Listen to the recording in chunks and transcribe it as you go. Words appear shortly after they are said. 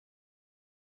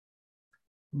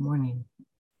Good morning.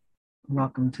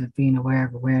 Welcome to Being Aware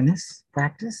of Awareness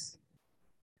practice.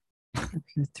 I have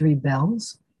here 3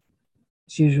 bells,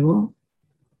 as usual.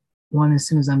 One as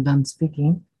soon as I'm done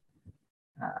speaking,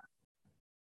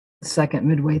 the second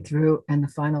midway through, and the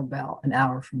final bell an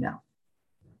hour from now.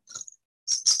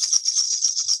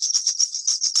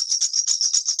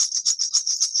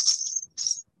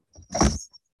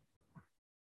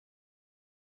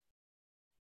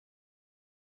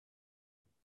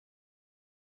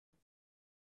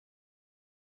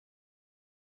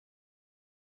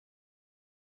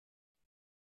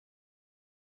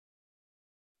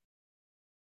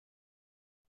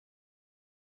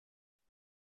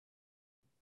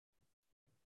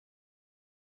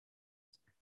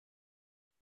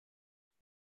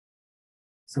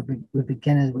 So we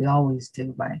begin as we always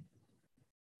do by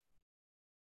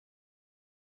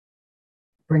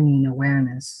bringing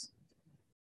awareness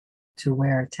to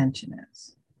where attention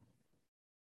is.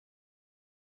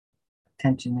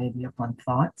 Attention may be upon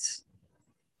thoughts,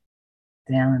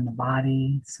 down in the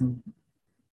body, some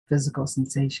physical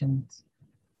sensations,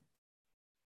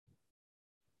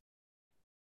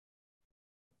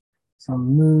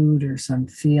 some mood or some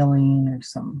feeling or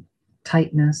some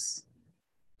tightness,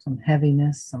 some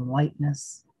heaviness, some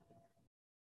lightness.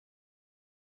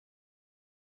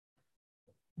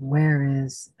 Where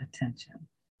is attention?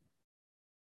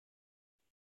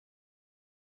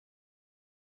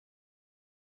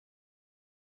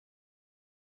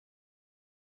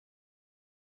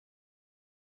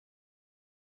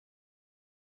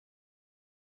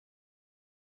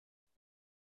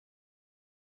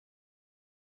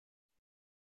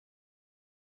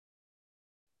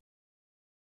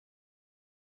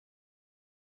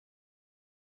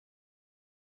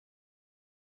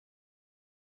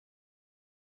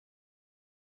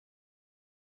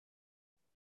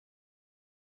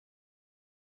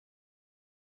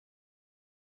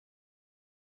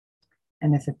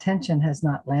 And if attention has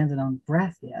not landed on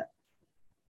breath yet,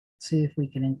 see if we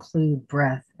can include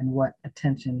breath in what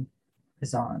attention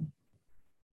is on.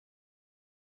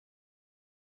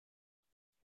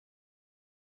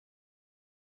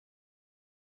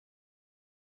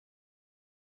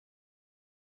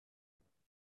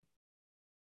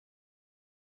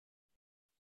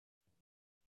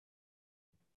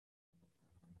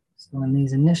 So in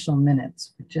these initial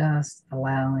minutes, we're just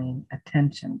allowing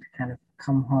attention to kind of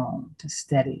come home, to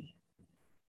steady.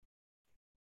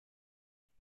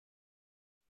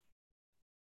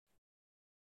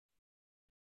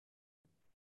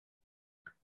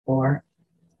 Or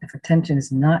if attention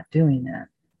is not doing that,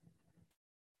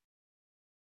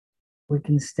 we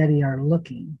can steady our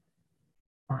looking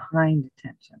behind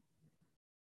attention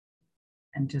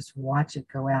and just watch it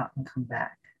go out and come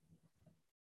back.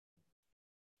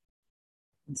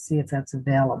 And see if that's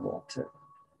available to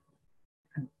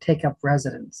take up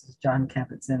residence, as Jon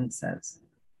Kabat-Zinn says,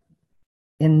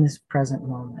 in this present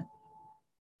moment,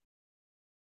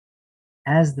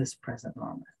 as this present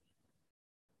moment,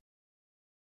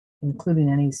 including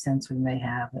any sense we may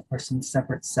have that we're some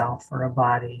separate self or a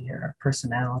body or a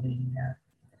personality or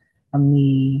a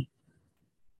me.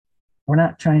 We're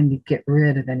not trying to get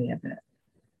rid of any of it.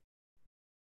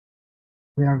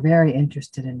 We are very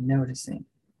interested in noticing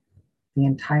the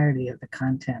entirety of the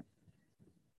content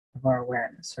of our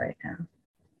awareness right now.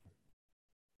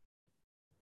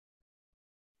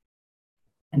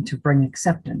 And to bring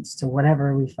acceptance to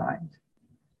whatever we find.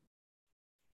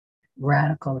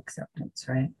 Radical acceptance,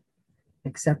 right?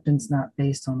 Acceptance not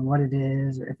based on what it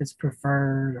is or if it's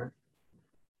preferred or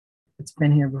if it's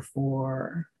been here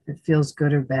before, if it feels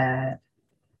good or bad.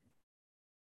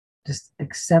 Just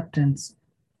acceptance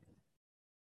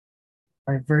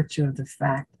by virtue of the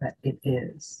fact that it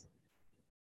is.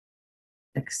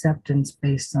 Acceptance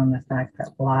based on the fact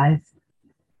that life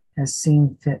has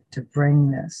seen fit to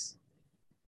bring this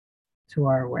to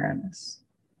our awareness,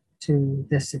 to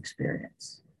this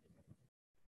experience.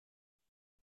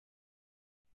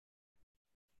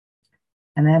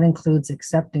 And that includes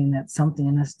accepting that something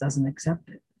in us doesn't accept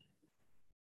it.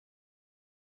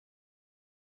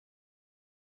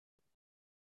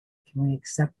 Can we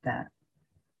accept that?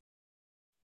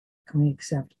 Can we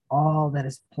accept all that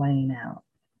is playing out?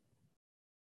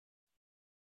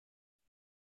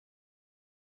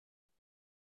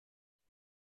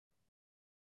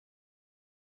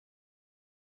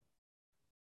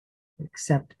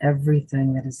 Accept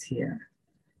everything that is here.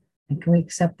 And can we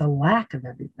accept the lack of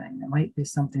everything? There might be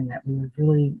something that we would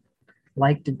really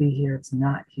like to be here. It's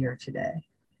not here today.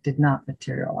 Did not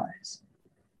materialize.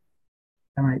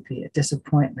 There might be a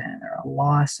disappointment or a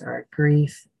loss or a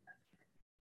grief.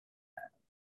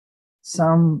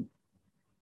 Some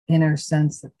inner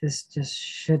sense that this just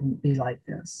shouldn't be like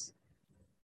this?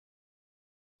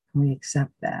 Can we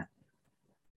accept that?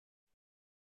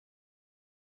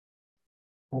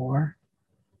 Or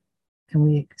can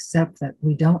we accept that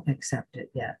we don't accept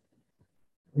it yet?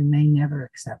 We may never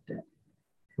accept it.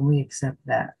 Can we accept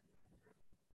that?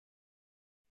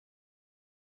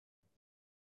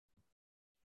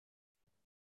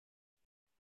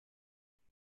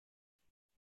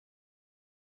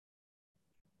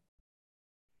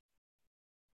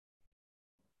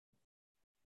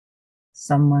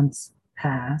 Some months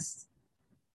passed.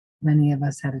 Many of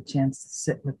us had a chance to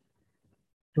sit with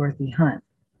Dorothy Hunt,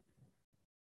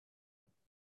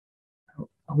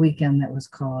 a weekend that was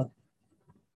called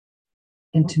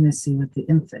Intimacy with the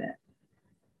Infinite,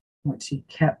 what she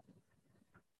kept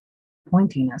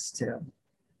pointing us to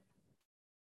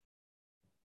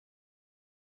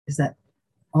is that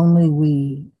only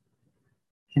we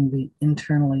can be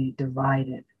internally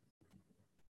divided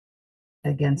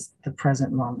against the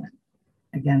present moment,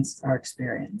 against our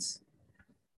experience.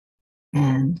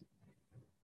 And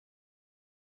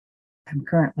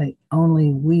concurrently,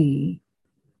 only we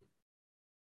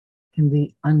can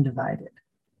be undivided.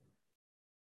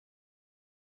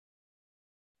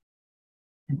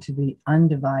 And to be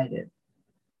undivided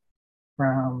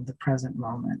from the present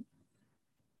moment,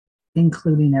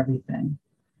 including everything,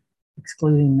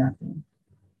 excluding nothing,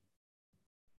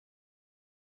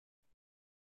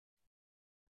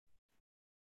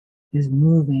 is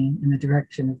moving in the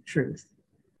direction of truth,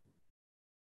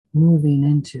 moving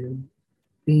into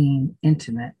being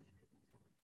intimate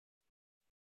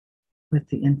with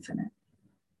the infinite.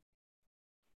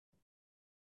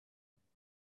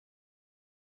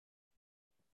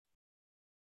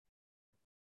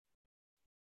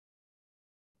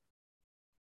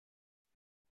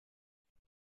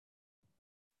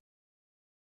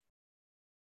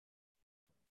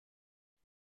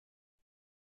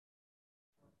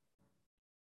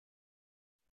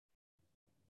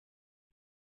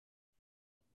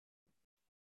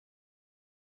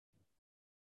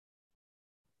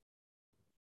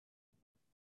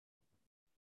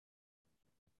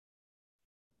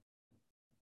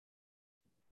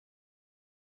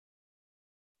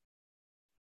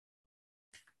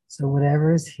 So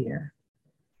whatever is here,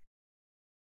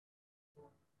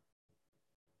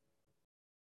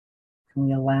 can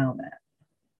we allow that?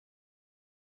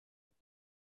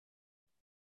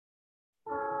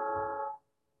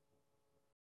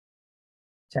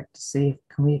 Check to see,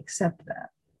 can we accept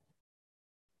that?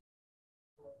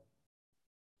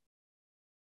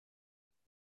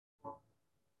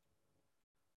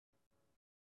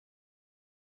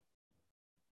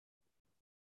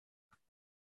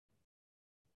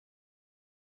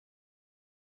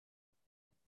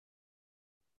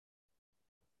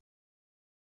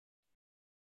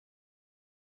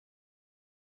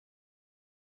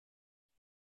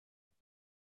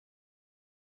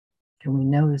 Can we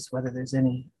notice whether there's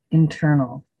any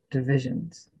internal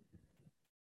divisions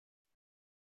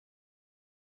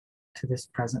to this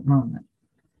present moment?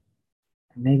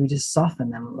 And maybe just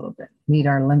soften them a little bit, meet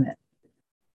our limit,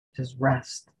 just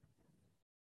rest,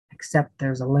 accept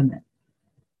there's a limit,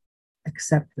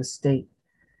 accept the state,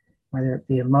 whether it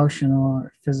be emotional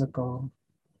or physical,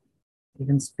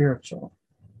 even spiritual.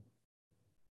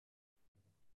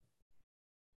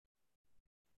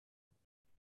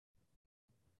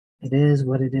 It is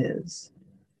what it is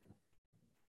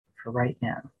for right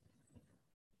now.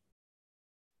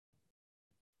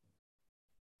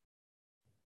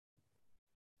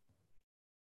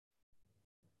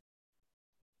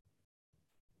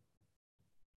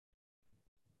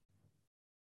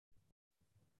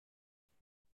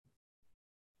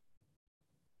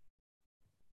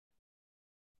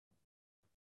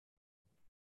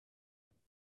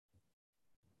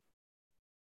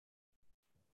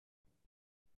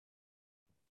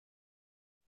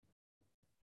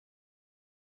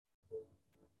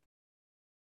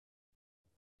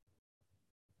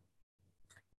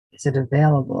 Is it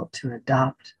available to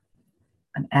adopt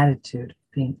an attitude of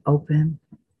being open,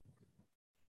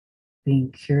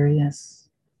 being curious,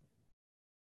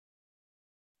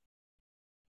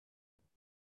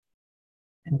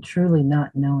 and truly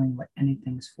not knowing what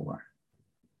anything's for,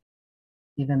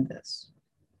 even this?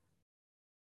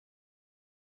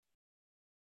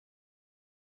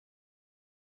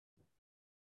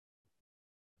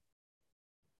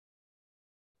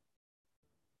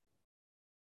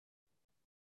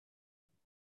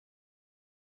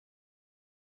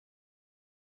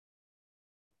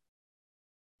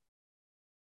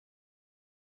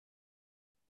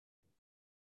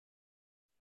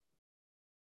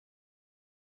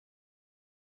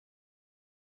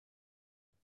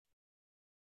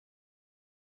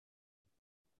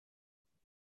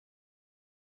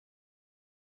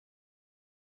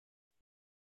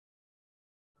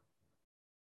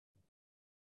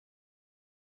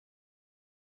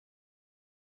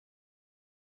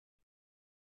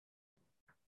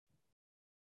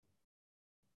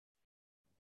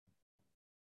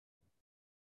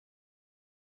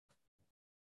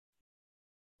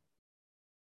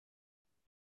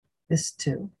 This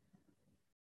too.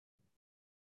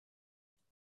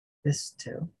 This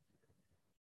too.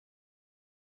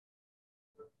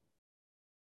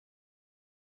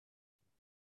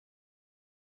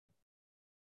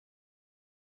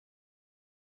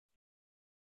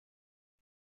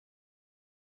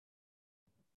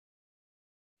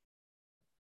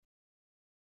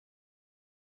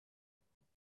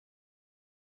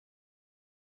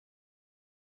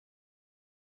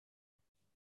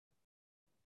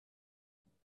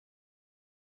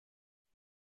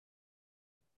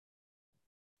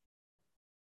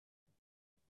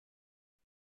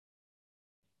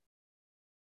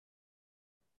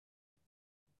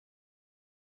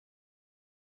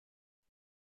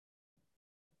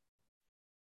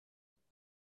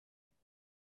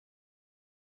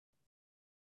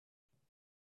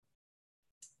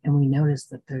 And we notice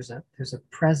that there's a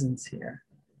presence here,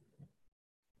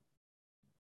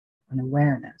 an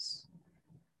awareness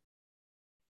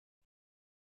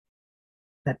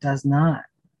that does not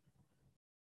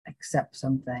accept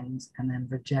some things and then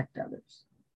reject others.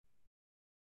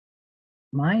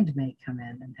 Mind may come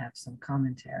in and have some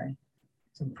commentary,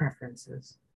 some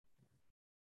preferences,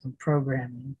 some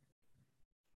programming,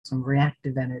 some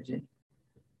reactive energy.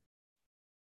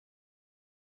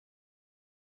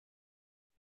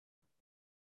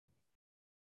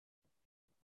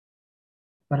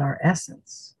 But our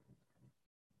essence,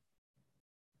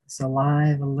 this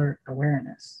alive, alert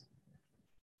awareness,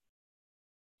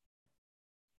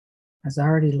 has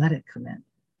already let it come in.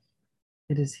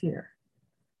 It is here.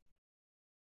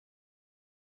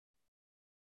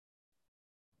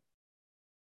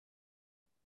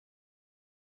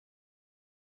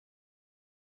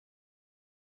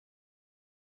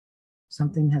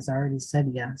 Something has already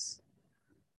said yes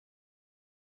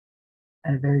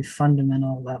at a very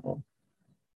fundamental level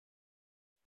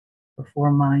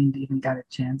before mind even got a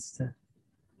chance to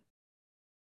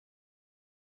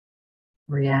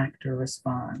react or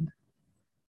respond.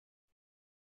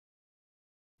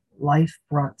 Life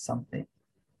brought something,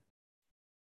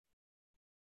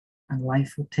 and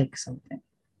life will take something.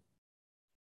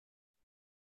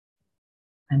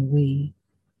 And we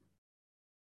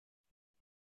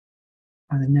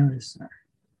are the noticer.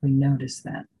 We notice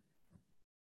that.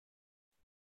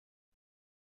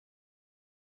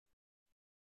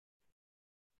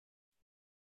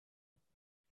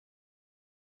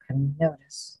 And we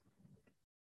notice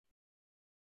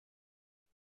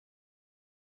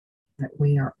that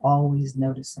we are always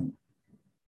noticing,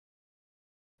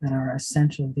 that our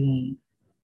essential being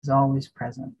is always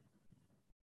present.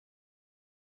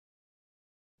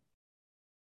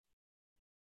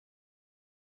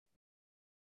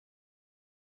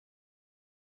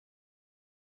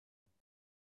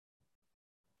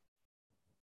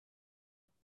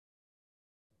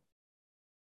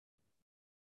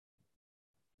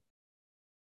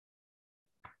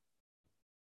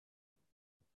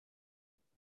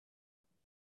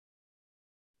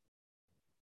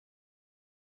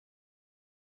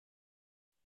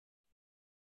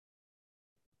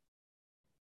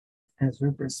 As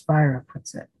Rupa Spira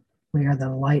puts it, we are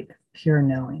the light of pure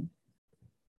knowing.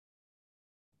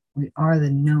 We are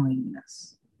the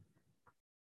knowingness.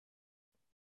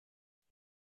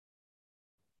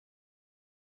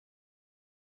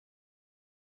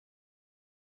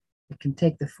 It can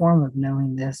take the form of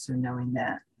knowing this or knowing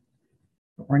that.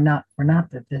 But we're not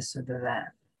the this or the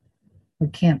that. We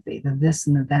can't be. The this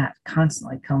and the that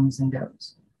constantly comes and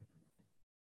goes.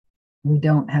 We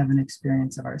don't have an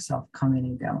experience of ourself coming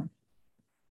and going.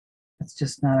 That's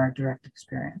just not our direct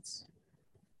experience.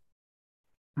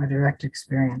 Our direct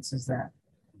experience is that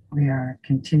we are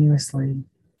continuously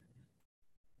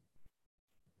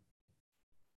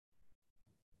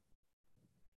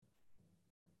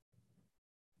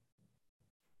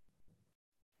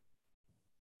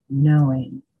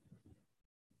knowing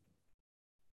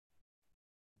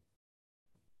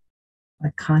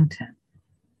the content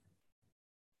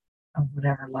of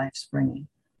whatever life's bringing,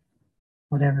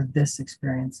 whatever this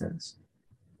experience is.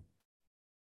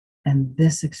 And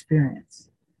this experience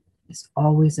is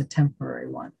always a temporary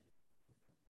one.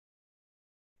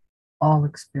 All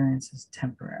experience is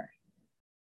temporary.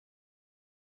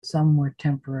 Some more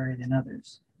temporary than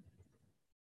others.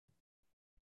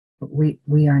 But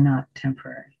we are not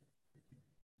temporary.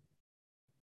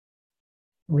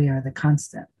 We are the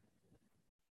constant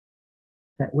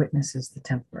that witnesses the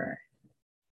temporary.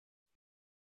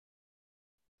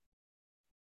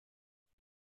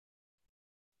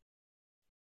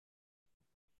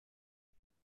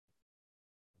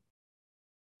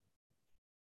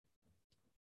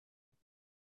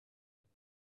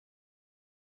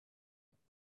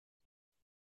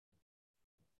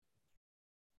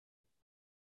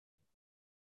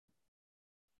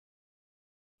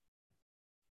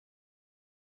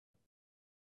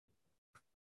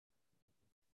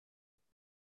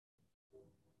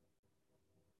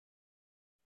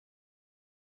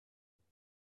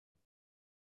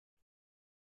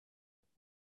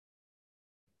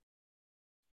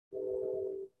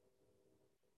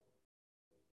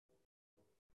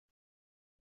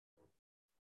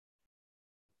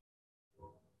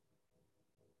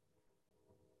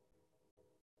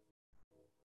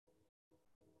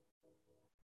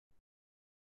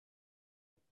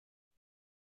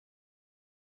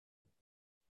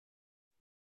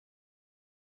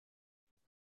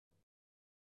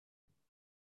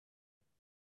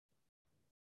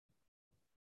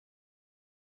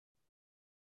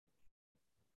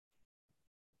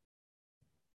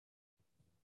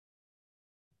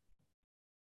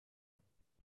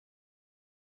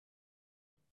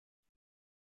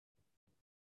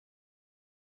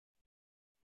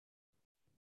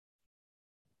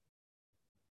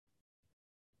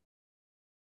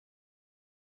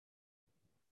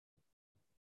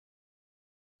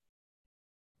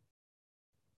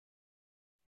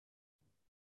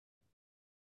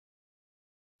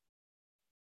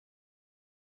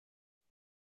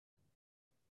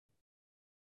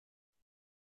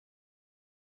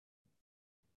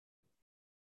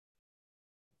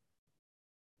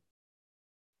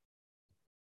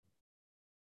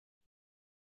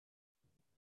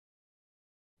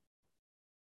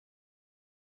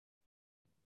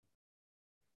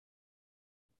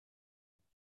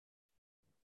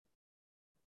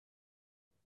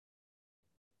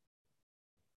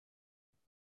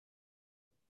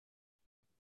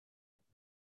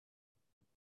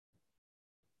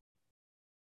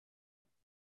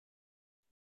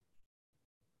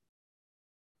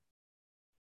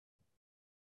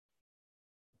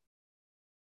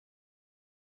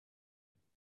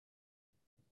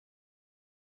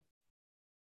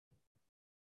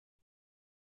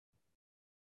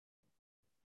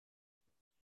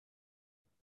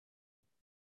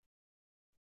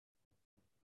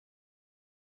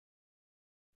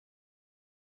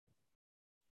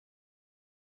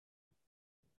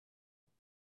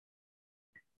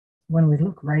 when we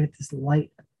look right at this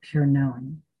light of pure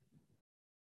knowing,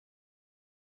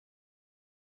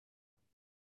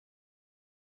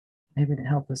 maybe to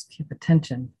help us keep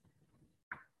attention,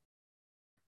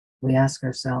 we ask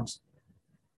ourselves,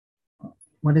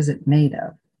 what is it made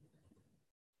of?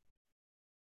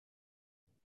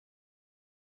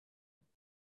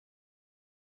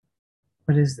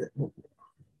 What is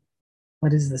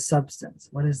the substance?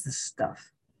 What is the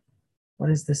stuff? What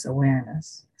is this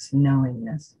awareness, this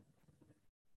knowingness,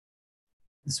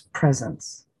 this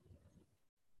presence?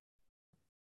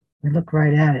 We look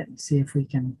right at it and see if we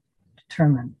can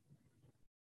determine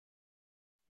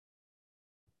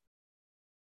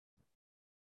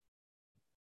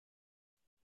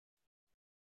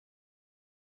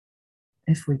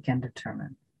any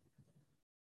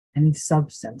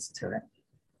substance to it.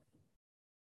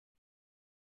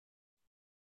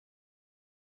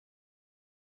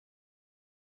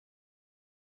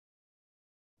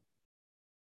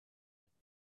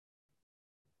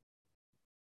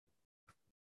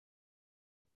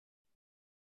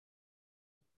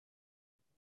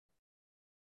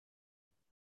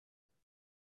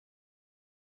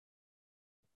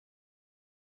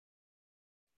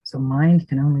 So mind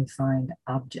can only find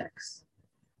objects.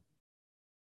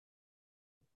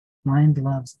 Mind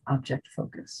loves object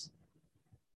focus.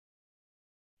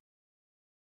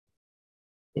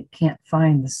 It can't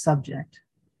find the subject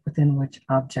within which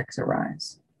objects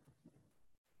arise,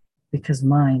 because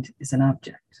mind is an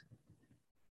object.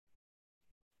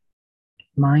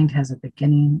 Mind has a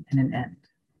beginning and an end.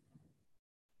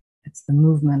 It's the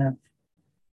movement of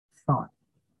thought.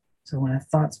 So when a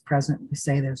thought's present, we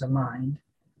say there's a mind.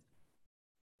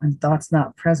 When thought's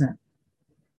not present,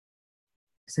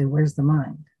 we say, where's the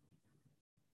mind?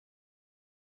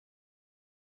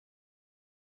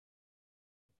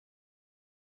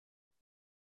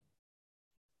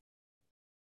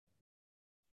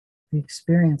 The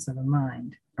experience of a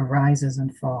mind arises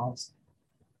and falls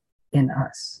in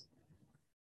us,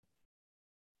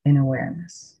 in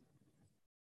awareness,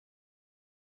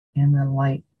 in the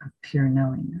light of pure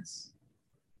knowingness.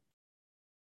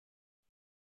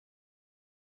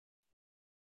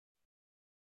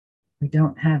 We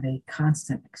don't have a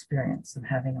constant experience of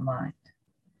having a mind.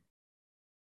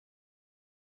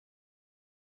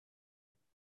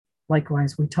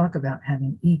 Likewise, we talk about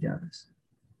having egos.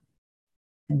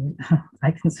 And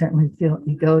I can certainly feel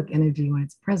egoic energy when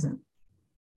it's present.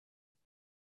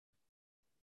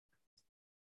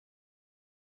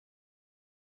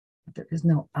 But there is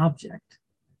no object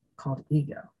called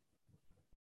ego.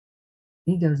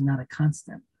 Ego is not a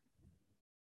constant.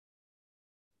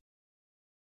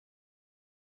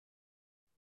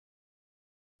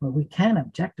 But we can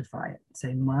objectify it and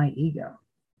say, my ego.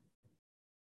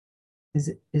 Is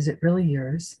it really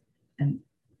yours? And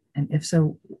if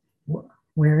so,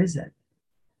 where is it?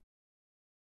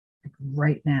 Like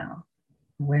right now,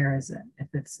 where is it?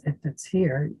 If it's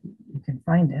here, you can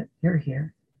find it. You're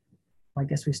here. Well, I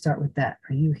guess we start with that.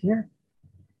 Are you here?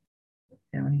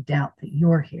 You have any doubt that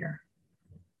you're here?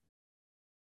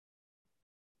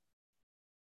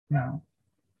 No.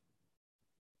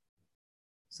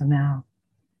 So now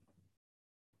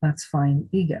let's find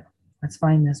ego. Let's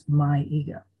find this my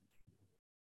ego.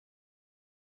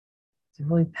 It's a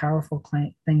really powerful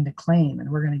thing to claim, and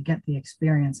we're going to get the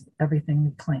experience of everything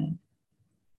we claim.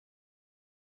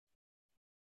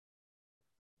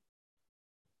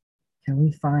 Can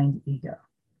we find ego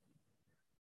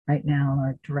right now in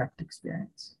our direct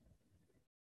experience?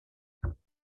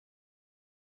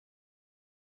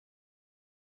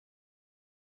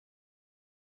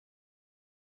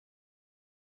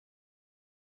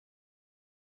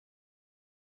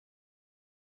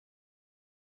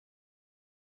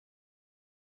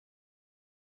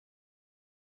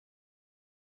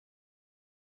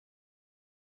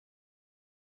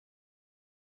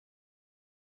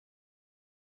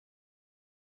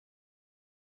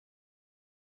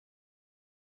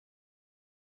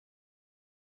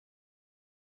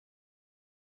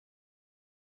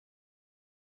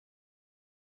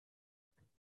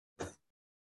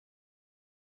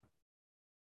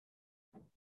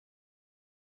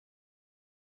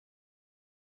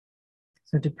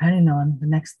 So depending on the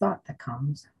next thought that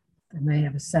comes, they may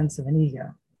have a sense of an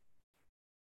ego.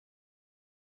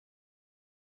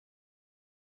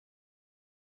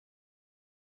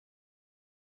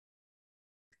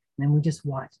 And then we just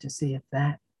watch to see if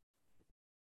that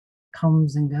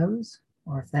comes and goes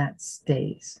or if that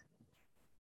stays.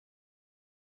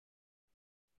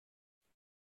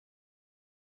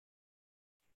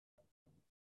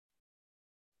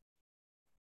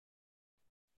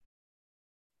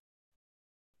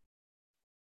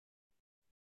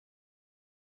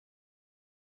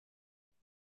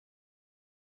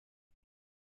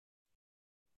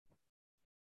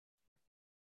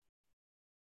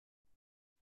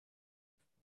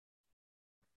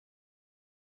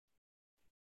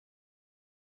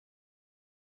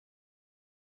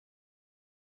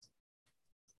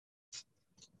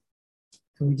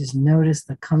 So we just notice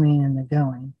the coming and the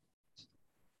going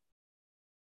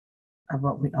of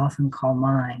what we often call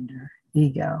mind or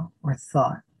ego or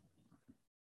thought.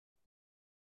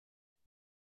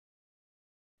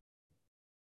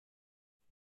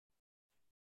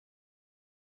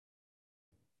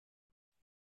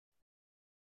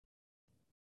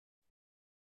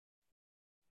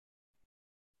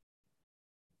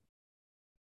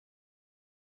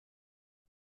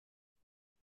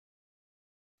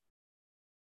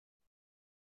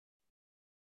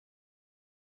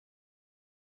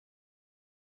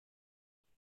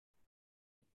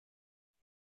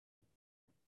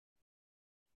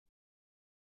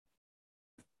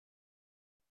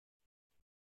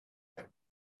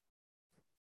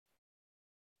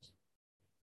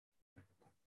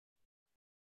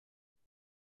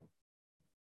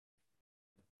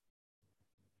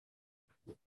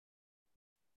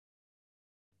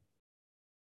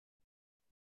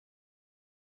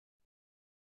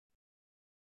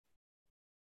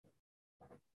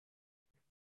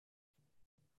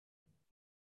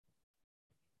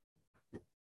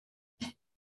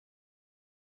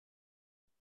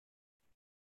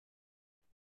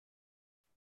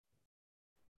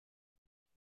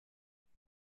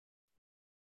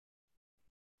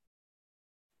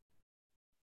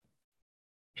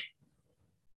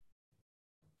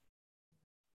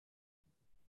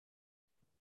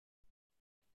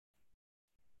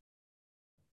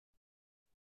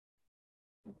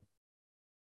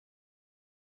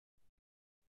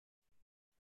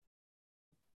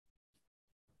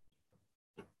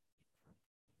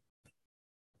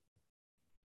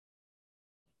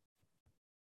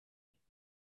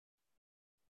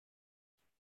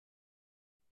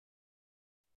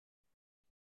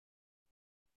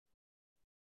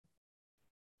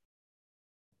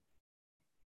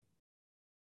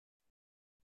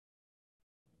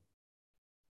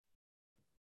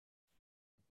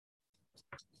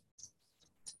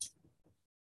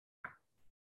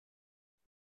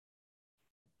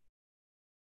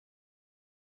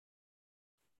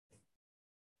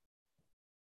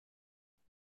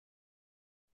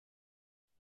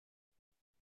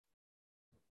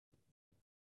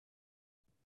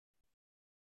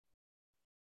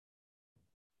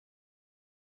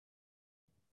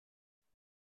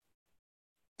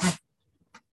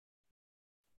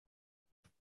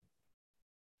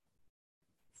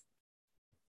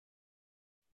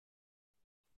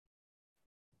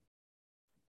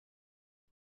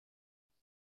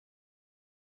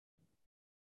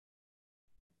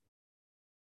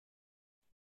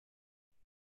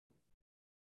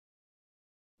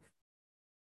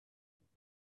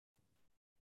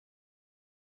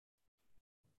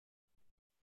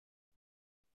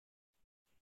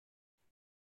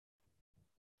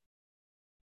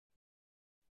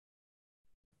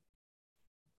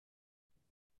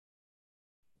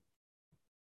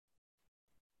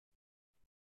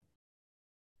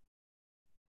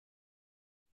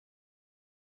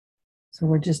 So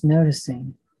we're just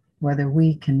noticing whether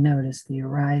we can notice the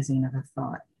arising of a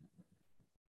thought,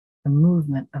 the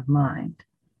movement of mind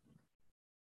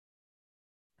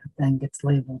that then gets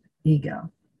labeled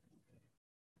ego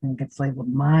and gets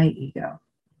labeled my ego.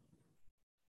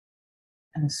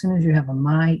 And as soon as you have a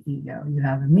my ego, you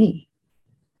have a me.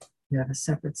 You have a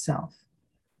separate self.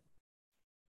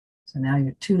 So now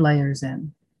you're 2 layers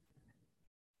in.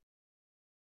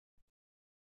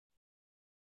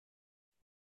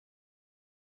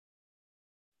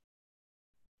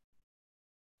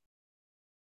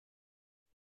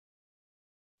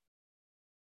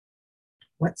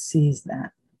 What sees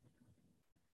that?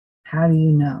 How do you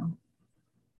know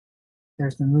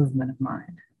there's the movement of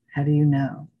mind? How do you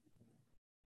know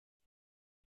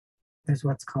there's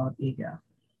what's called ego?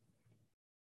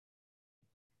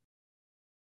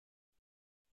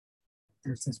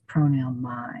 There's this pronoun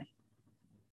my.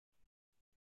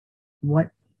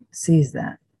 What sees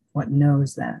that? What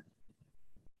knows that?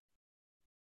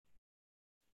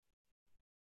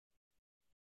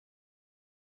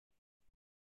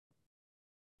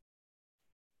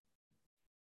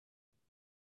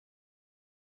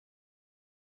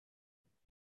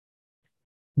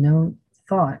 No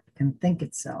thought can think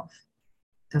itself.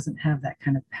 It doesn't have that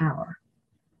kind of power.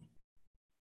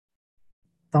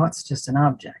 Thought's just an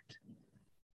object.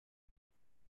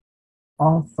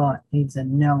 All thought needs a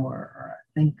knower or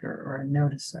a thinker or a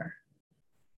noticer.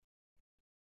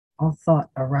 All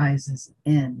thought arises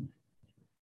in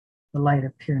the light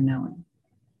of pure knowing.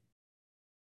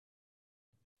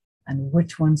 And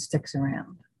which one sticks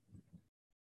around?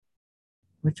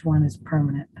 Which one is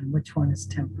permanent and which one is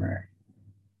temporary?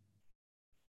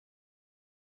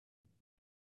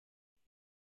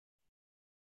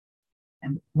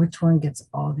 And which one gets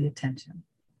all the attention?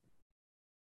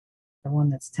 The one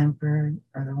that's temporary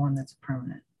or the one that's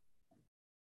permanent?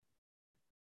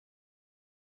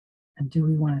 And do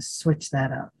we want to switch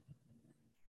that up?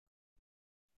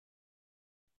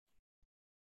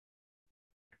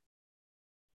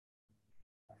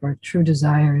 For true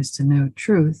desire is to know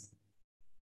truth,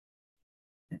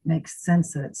 it makes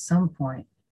sense that at some point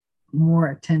more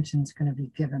attention is going to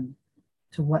be given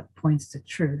to what points to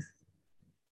truth,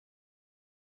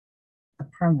 the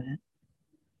permanent,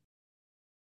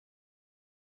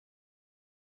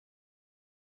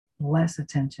 less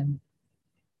attention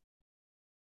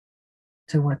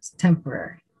to what's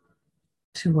temporary,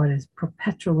 to what is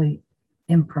perpetually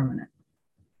impermanent.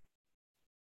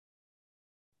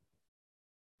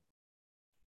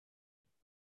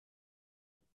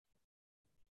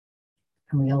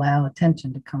 And we allow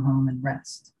attention to come home and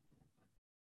rest.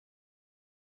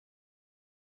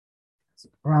 As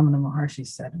Ramana Maharshi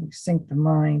said, we sink the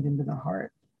mind into the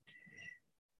heart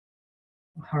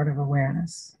of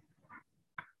awareness.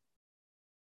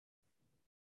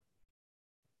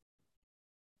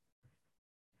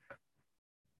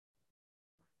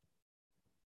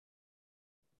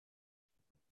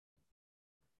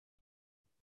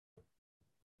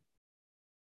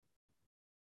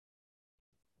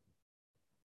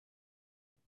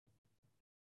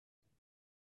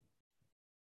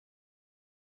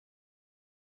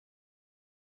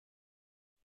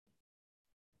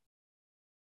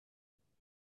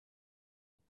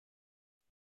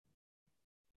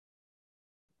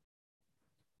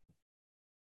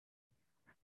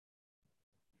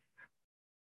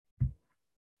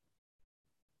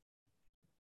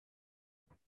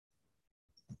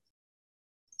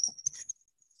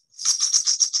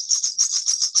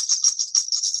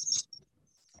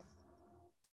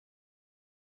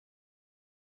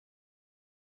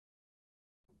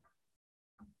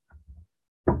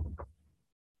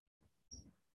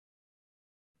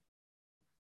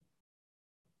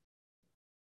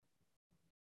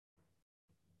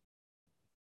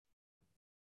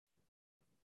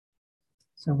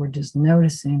 So we're just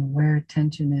noticing where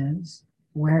attention is,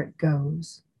 where it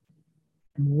goes,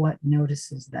 and what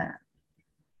notices that.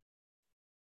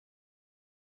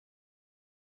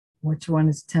 Which one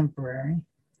is temporary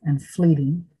and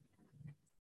fleeting,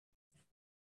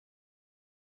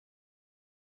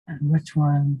 and which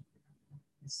one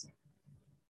is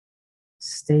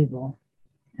stable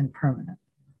and permanent.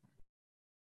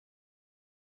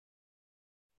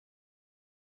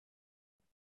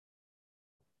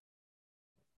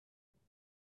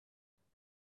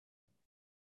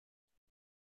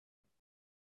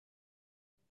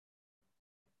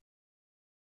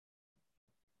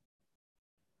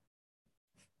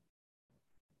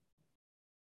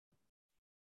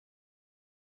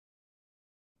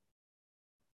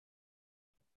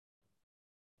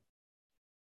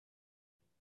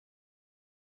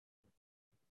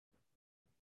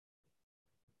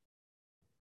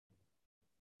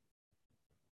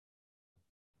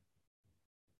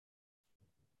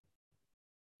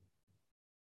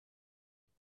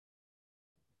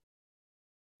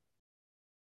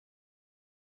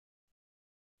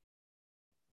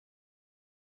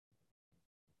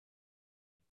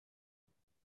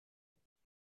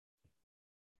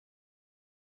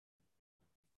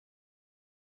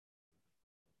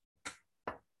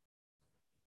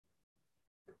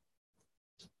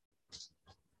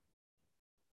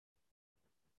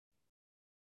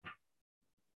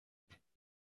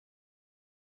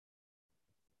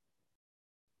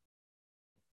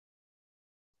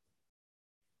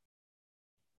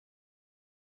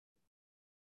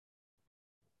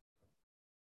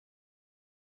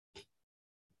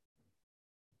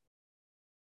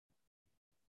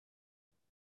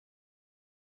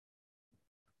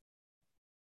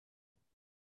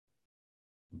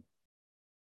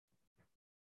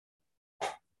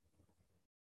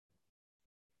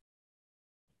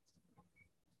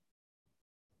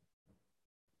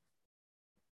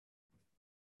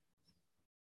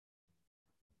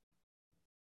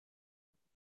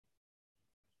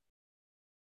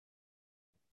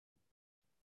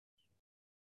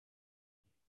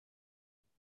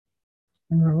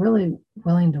 And we're really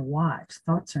willing to watch.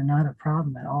 Thoughts are not a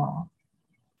problem at all.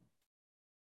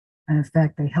 And in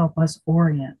fact, they help us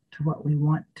orient to what we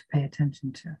want to pay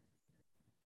attention to.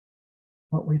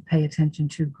 What we pay attention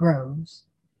to grows.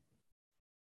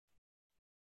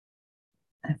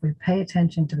 And if we pay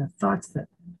attention to the thoughts that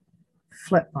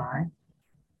flip by,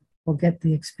 we'll get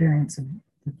the experience of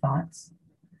the thoughts.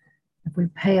 If we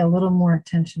pay a little more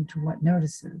attention to what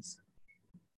notices,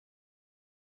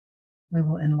 we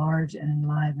will enlarge and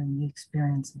enliven the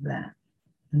experience of that.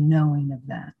 the knowing of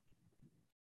that,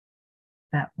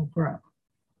 that will grow.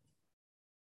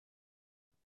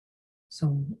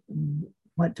 So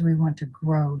what do we want to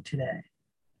grow today?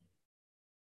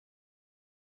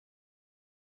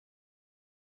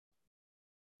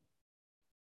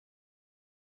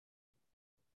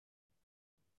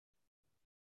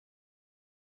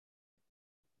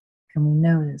 Can we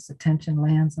notice attention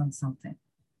lands on something?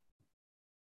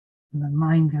 And the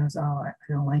mind goes, oh, I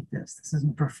don't like this. This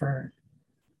isn't preferred.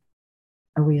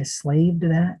 Are we a slave to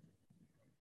that?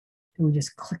 Do we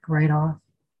just click right off?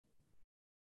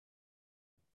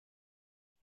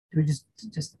 Do we just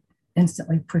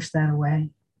instantly push that away?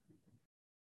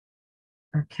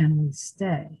 Or can we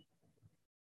stay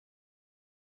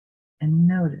and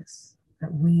notice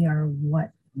that we are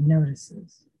what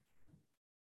notices?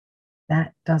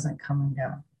 That doesn't come and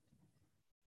go.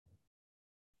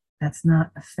 That's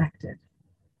not affected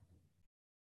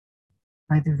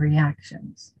by the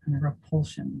reactions and the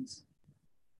repulsions,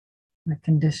 the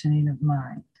conditioning of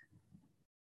mind.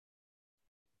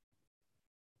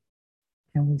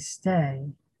 Can we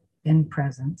stay in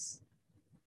presence,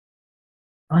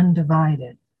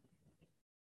 undivided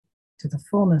to the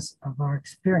fullness of our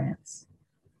experience?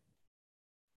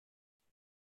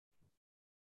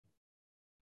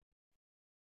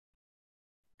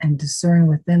 And discern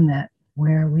within that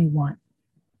where we want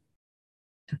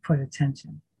to put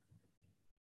attention.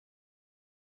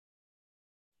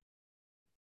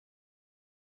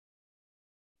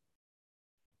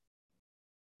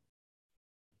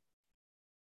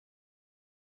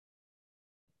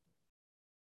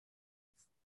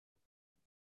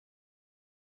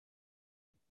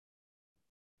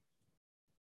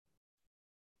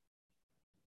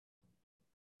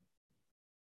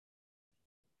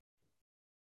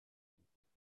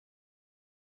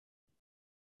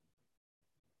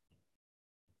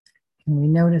 Can we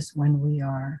notice when we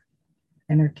are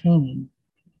entertaining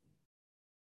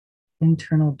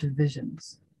internal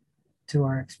divisions to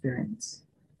our experience,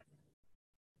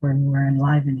 when we're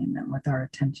enlivening them with our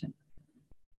attention,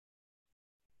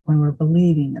 when we're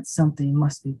believing that something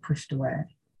must be pushed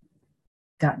away,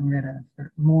 gotten rid of,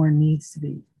 or more needs to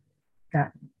be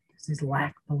gotten? There's these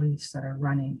lack beliefs that are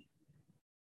running.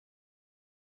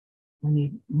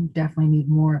 We definitely need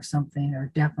more of something,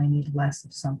 or definitely need less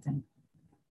of something.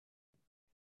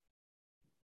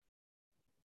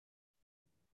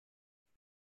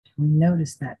 We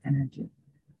notice that energy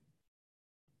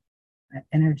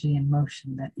in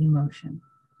motion, that emotion.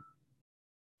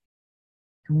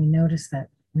 Can we notice that?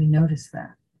 We notice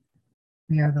that.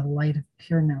 We are the light of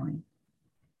pure knowing.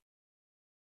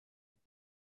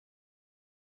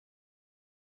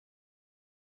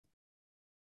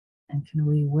 And can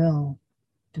we will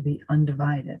to be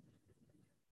undivided?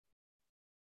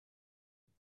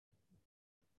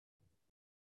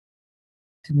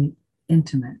 To be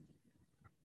intimate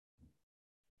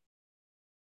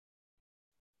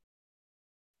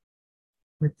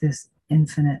with this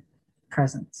infinite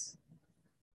presence.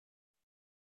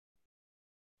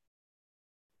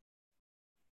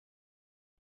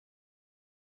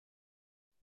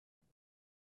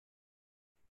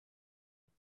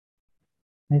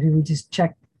 Maybe we just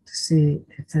check to see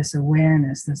if this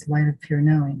awareness, this light of pure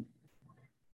knowing,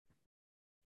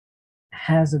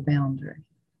 has a boundary,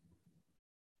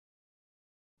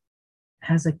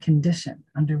 has a condition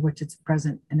under which it's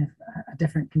present. And if a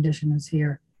different condition is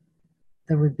here,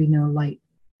 there would be no light,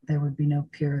 there would be no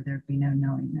pure, there'd be no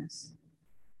knowingness.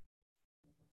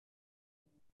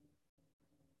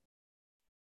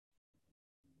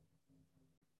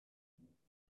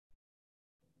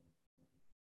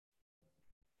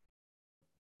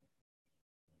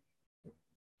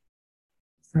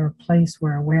 Is there a place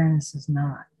where awareness is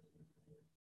not?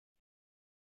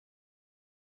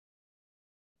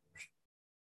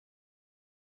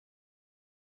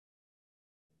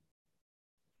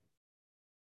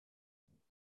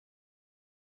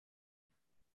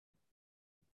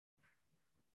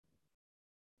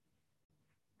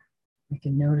 We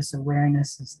can notice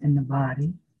awareness is in the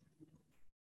body.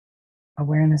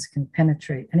 Awareness can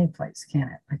penetrate any place, can't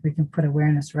it? Like we can put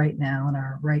awareness right now on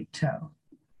our right toe,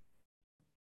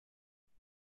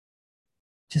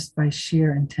 just by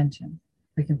sheer intention.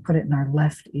 We can put it in our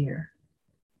left ear.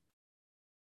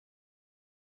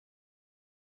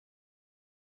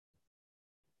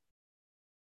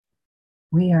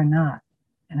 We are not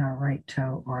in our right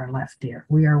toe or our left ear.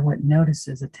 We are what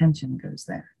notices attention goes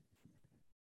there.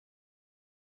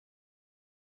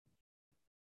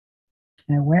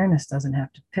 And awareness doesn't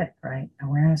have to pick, right?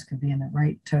 Awareness could be in the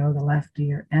right toe, the left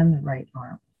ear, and the right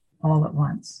arm all at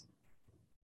once.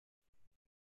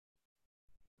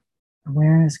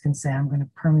 Awareness can say, I'm going to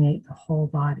permeate the whole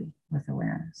body with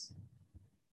awareness.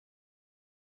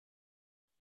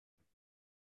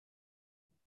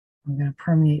 I'm going to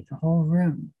permeate the whole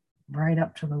room, right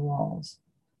up to the walls,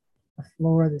 the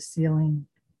floor, the ceiling,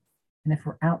 and if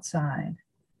we're outside,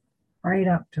 right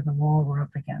up to the wall we're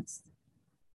up against.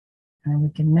 And then we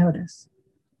can notice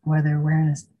whether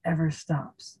awareness ever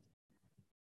stops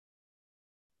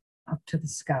up to the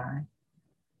sky,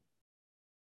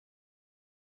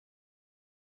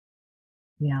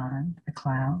 beyond the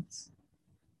clouds.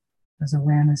 Does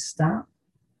awareness stop?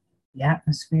 The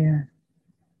atmosphere.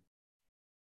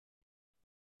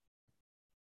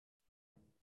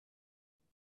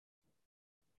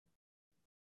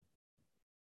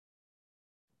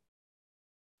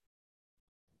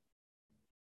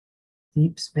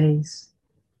 Deep space.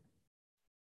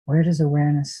 Where does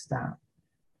awareness stop?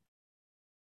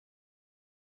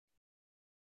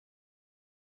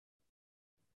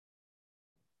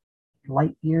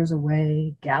 Light years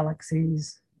away,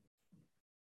 galaxies,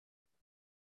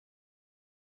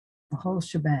 the whole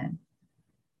shebang,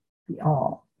 the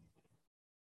all.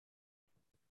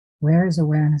 Where is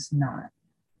awareness not?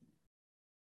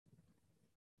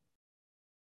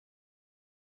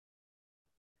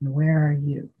 And where are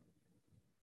you?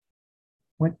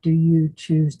 What do you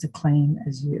choose to claim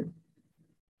as you?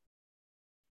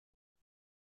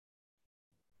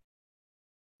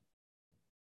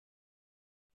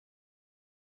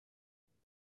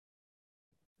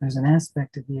 There's an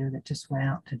aspect of you that just went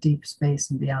out to deep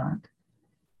space and beyond.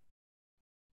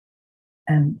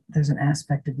 And there's an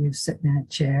aspect of you sitting in a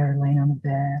chair, laying on a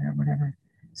bed, or whatever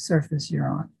surface you're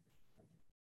on.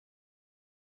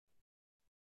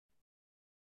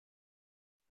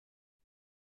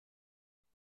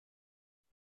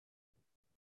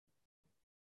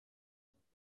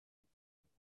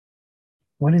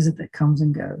 What is it that comes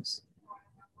and goes?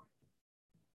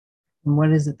 And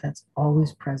what is it that's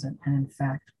always present and, in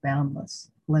fact, boundless,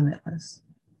 limitless,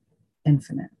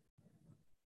 infinite?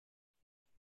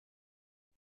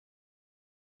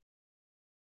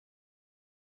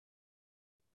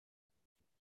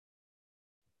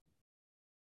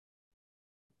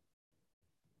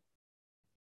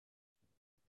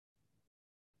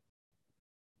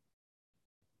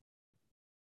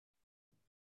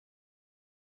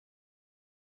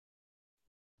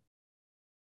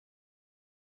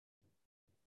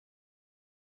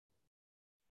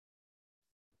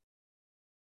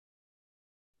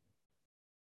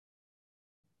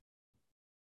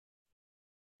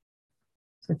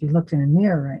 So if you looked in a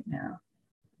mirror right now,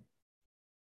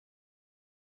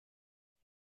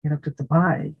 you looked at the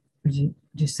body, would you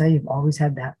say you've always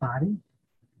had that body?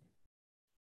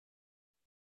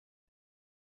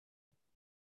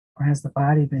 Or has the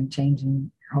body been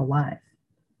changing your whole life?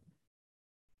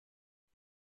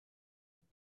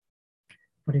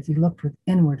 But if you looked with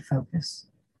inward focus,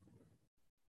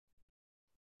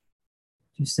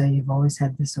 would you say you've always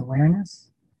had this awareness,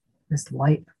 this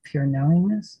light of pure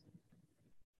knowingness?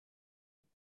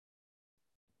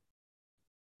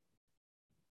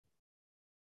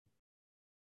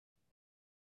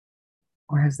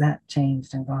 Or has that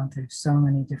changed and gone through so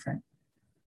many different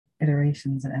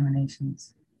iterations and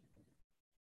emanations?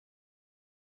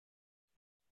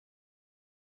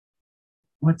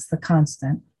 What's the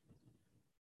constant?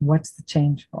 What's the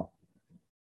changeful?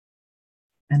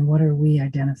 And what are we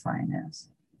identifying as?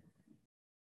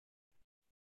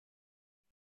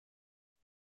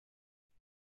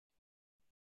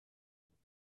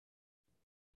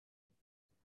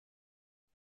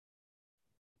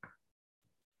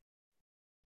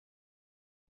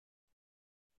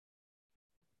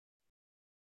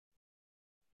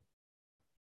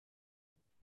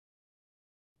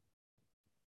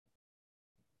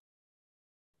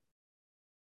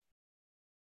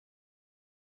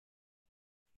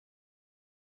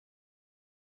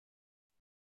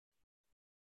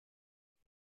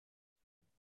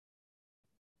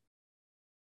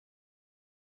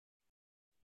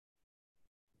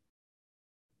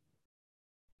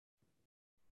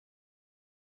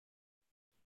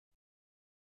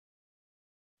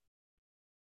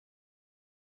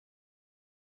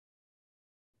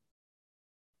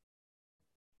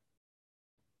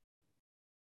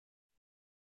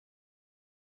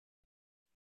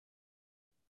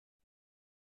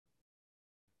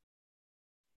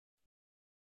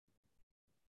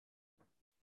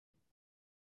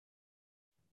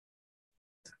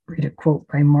 Read a quote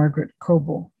by Margaret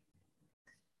Coble.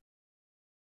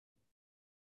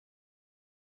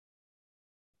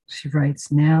 She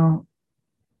writes, now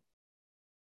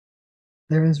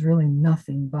there is really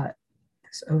nothing but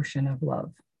this ocean of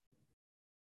love.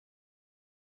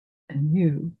 and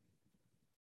you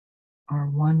are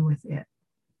one with it.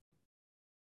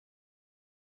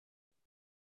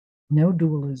 No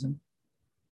dualism,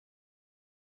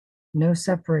 no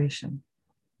separation,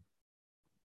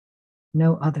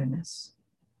 no otherness.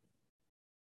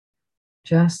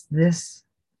 Just this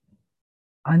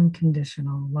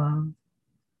unconditional love,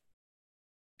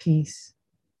 peace,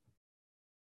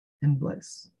 and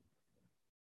bliss.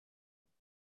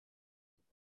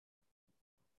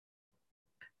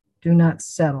 Do not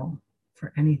settle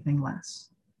for anything less.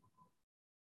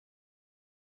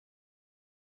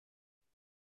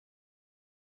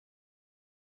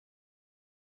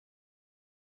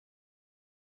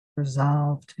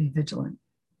 Resolve to be vigilant,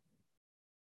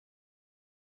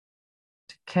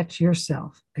 to catch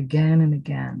yourself again and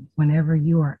again whenever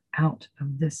you are out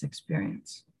of this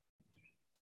experience.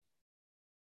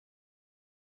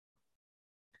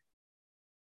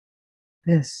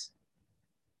 This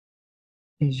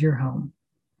is your home,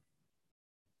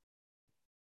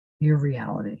 your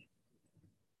reality.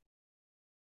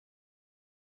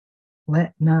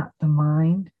 Let not the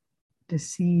mind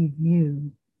deceive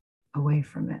you away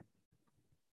from it.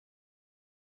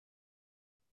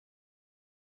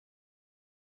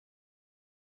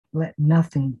 Let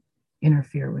nothing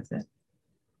interfere with it.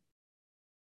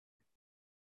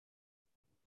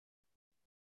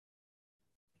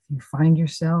 If you find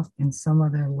yourself in some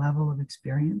other level of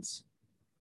experience,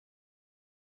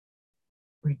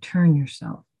 return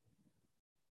yourself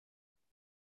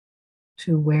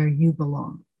to where you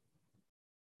belong,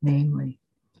 namely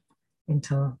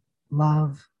into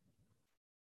love,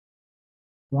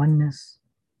 oneness,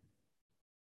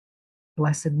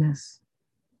 blessedness,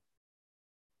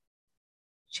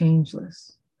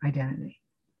 changeless identity.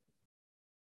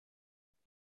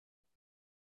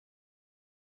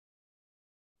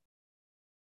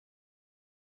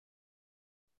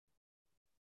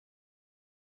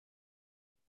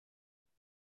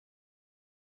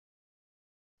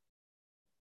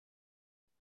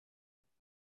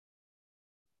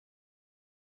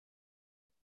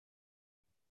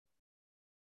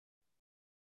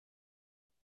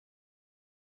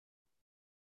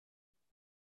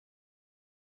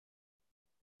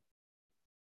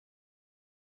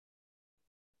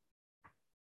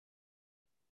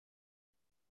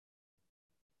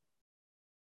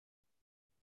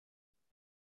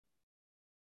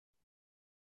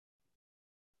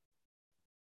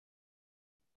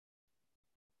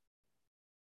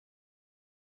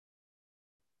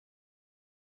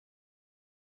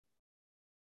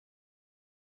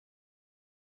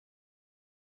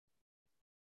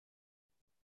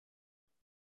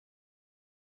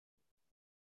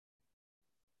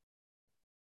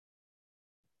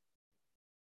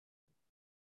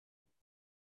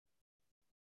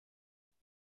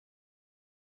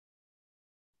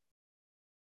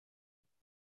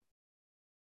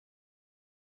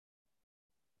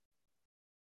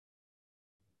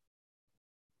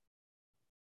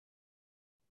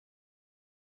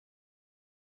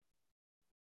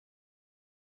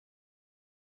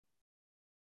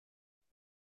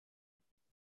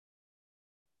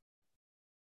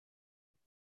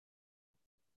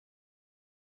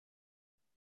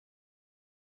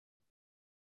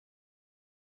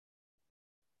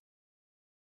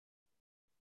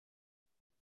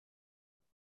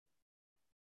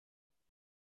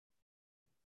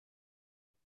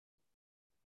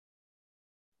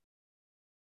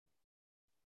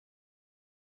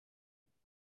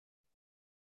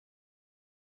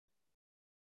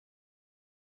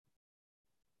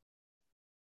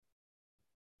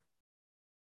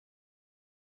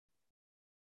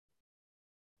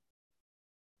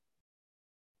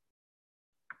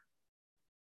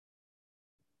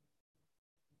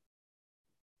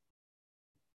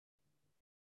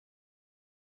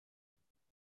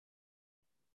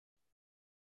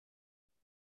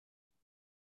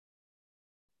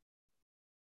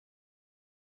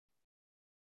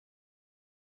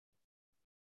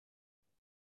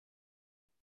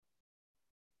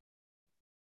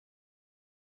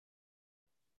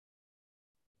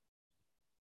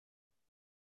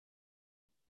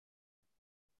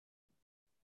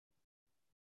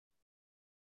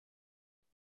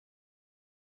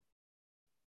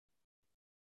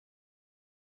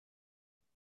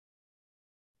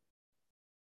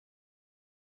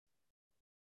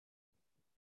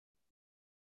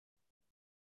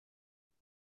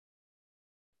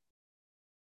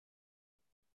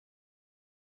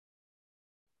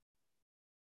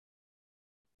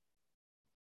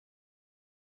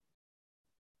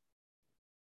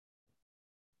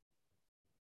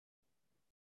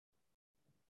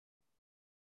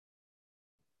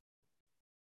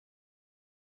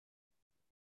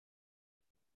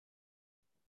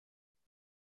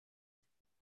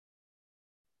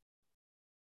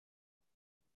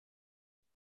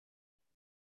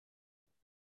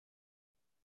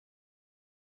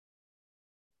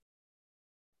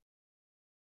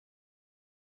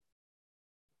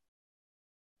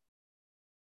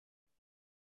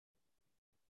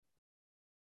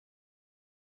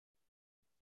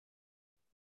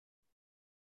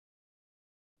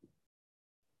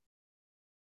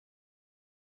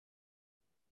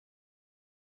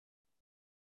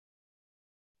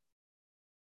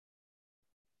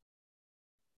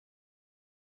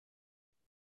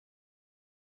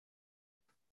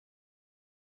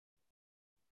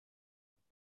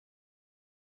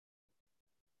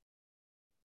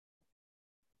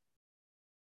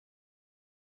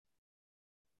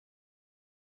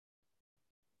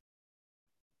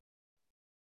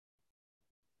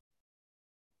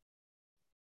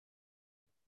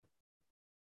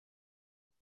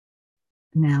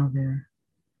 Now there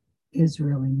is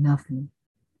really nothing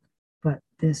but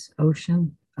this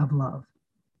ocean of love.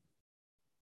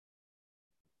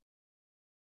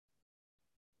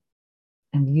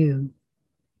 And you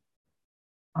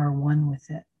are one with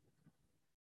it.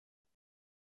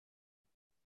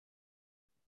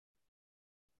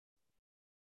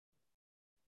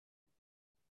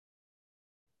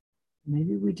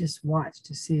 Maybe we just watch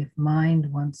to see if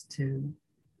mind wants to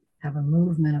have a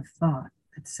movement of thought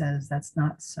that says that's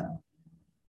not so,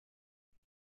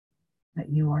 that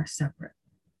you are separate,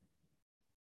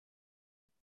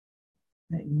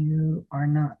 that you are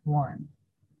not one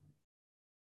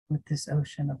with this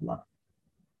ocean of love.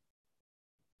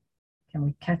 Can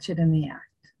we catch it in the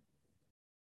act?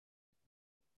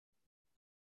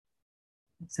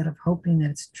 Instead of hoping that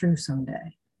it's true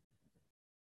someday,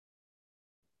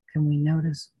 can we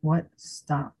notice what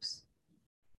stops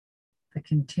the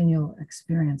continual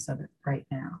experience of it right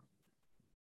now?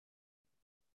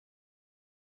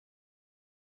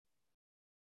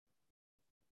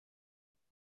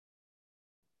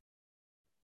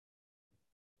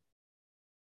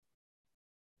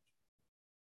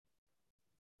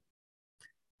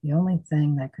 The only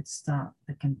thing that could stop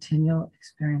the continual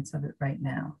experience of it right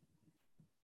now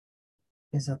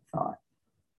is a thought,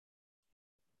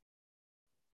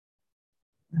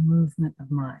 the movement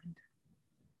of mind,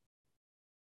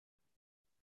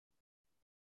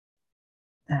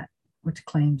 that which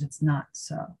claims it's not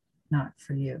so, not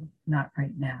for you, not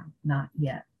right now, not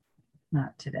yet,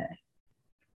 not today,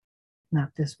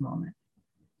 not this moment.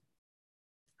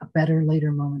 A better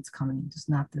later moment's coming, just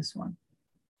not this one.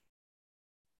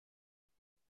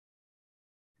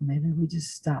 Maybe we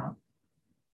just stop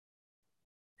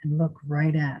and look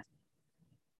right at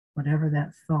whatever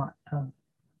that thought of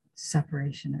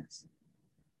separation is.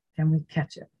 Can we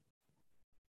catch it?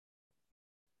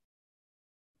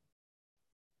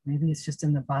 Maybe it's just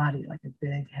in the body, like a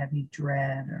big, heavy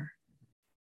dread, or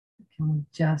can we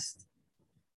just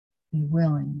be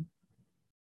willing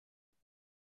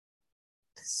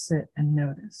to sit and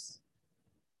notice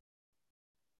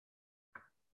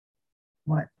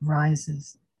what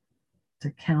rises to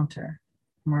counter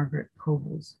Margaret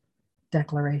Cobal's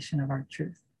declaration of our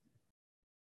truth?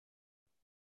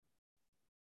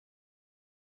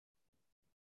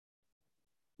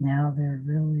 Now there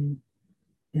really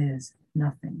is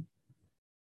nothing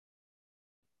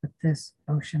but this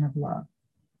ocean of love,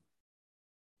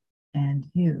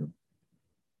 and you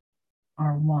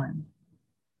are one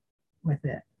with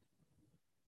it.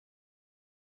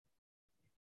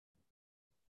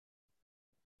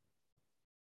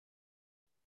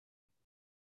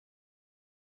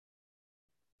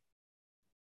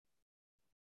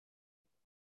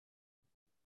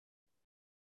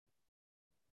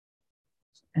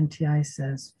 NTI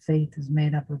says faith is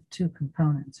made up of two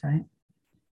components, right?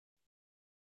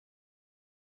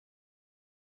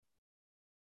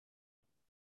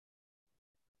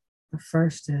 The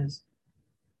first is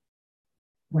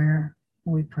where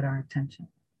we put our attention.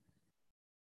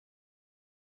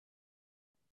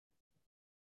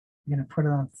 We're going to put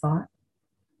it on thought.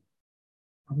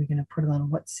 Are we going to put it on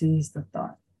what sees the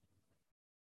thought?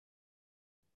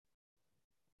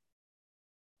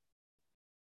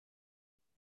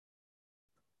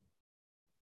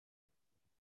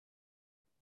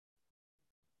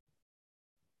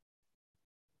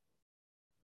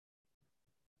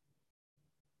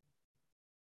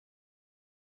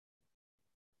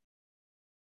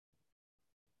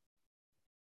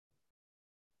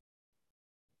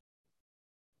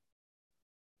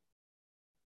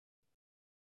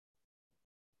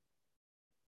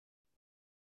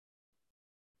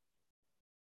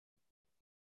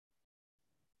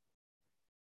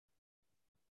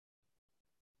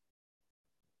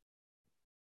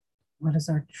 What is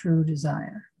our true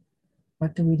desire?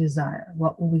 What do we desire?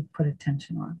 What will we put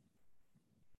attention on?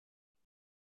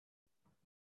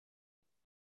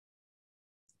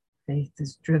 Faith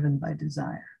is driven by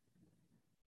desire.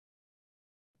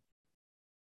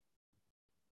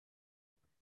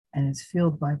 And it's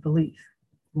fueled by belief.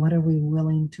 What are we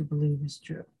willing to believe is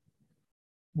true?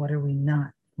 What are we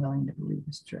not willing to believe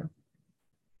is true?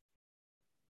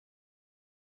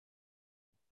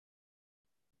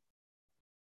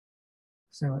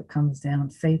 So it comes down,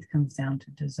 faith comes down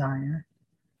to desire.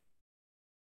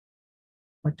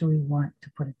 What do we want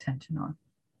to put attention on?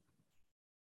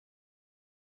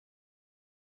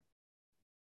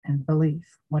 And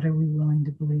belief, what are we willing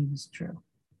to believe is true?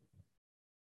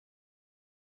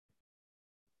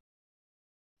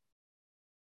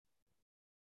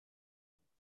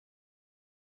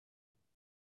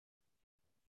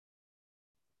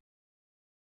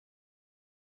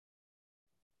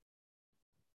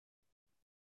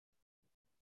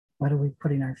 What are we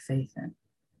putting our faith in,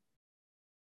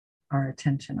 our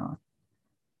attention on,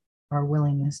 our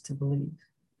willingness to believe?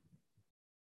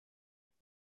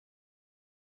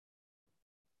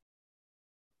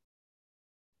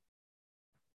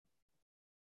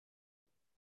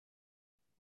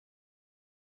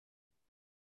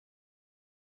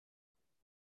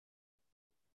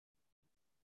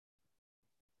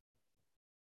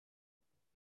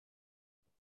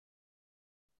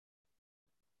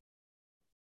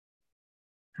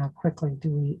 How quickly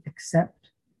do we accept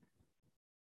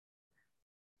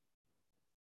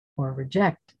or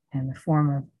reject in the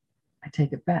form of, I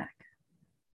take it back?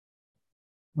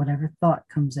 Whatever thought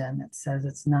comes in that says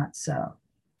it's not so,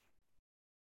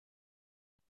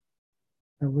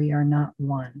 that we are not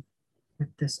one with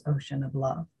this ocean of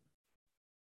love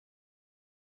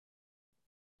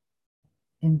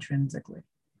intrinsically,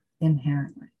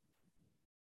 inherently,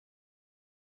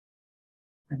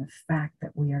 for the fact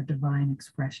that we are divine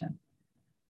expression.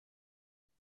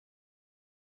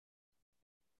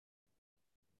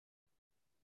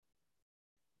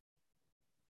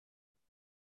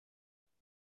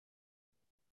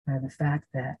 By the fact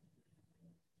that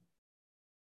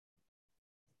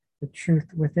the truth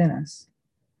within us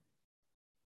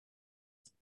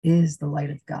is the light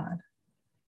of God,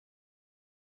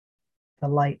 the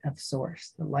light of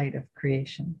source, the light of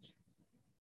creation.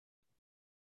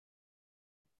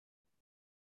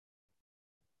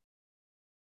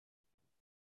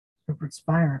 Rupert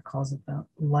Spira calls it the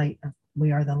light of,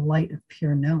 we are the light of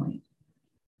pure knowing.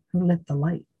 Who lit the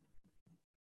light?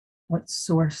 What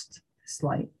sourced this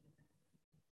light?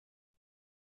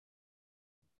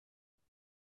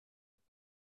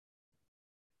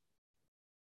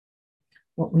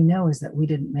 What we know is that we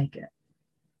didn't make it.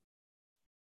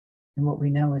 And what we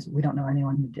know is we don't know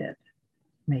anyone who did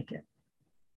make it.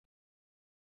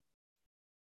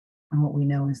 And what we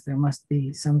know is there must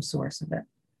be some source of it,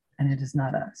 and it is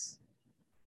not us.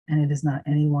 And it is not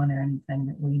anyone or anything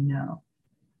that we know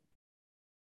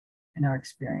in our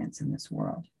experience in this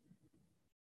world.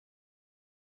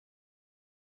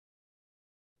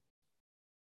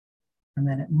 And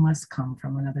that it must come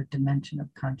from another dimension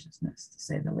of consciousness, to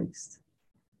say the least.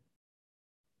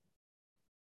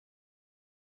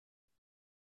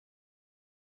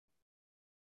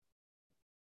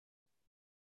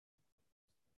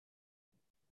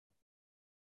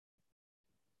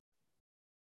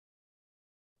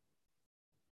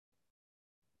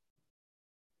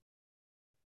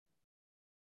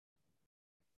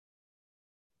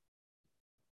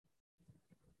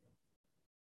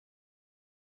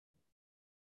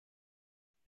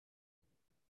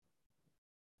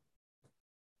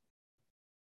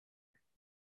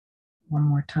 One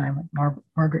more time with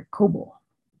Margaret Coble.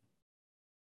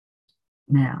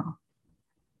 Now,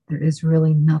 there is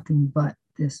really nothing but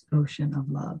this ocean of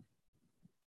love,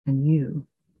 and you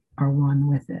are one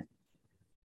with it.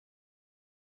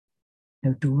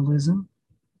 No dualism,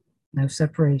 no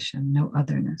separation, no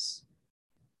otherness.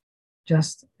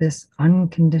 Just this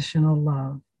unconditional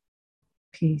love,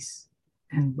 peace,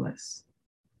 and bliss.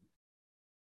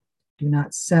 Do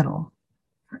not settle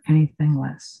for anything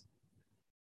less.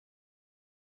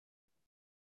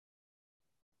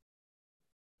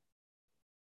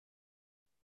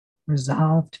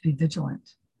 Resolve to be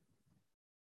vigilant,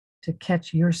 to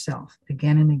catch yourself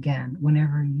again and again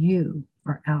whenever you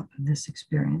are out of this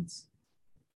experience.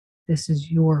 This is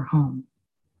your home,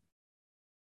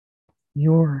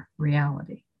 your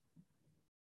reality.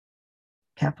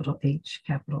 Capital H,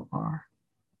 capital R.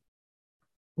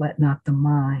 Let not the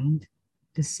mind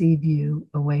deceive you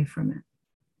away from it.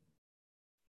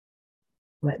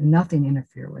 Let nothing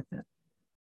interfere with it.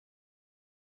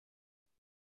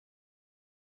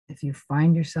 If you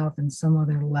find yourself in some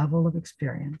other level of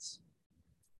experience,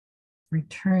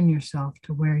 return yourself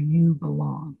to where you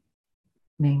belong,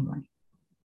 namely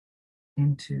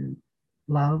into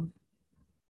love,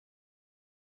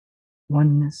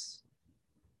 oneness,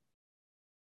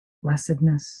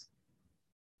 blessedness,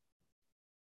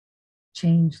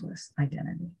 changeless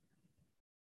identity.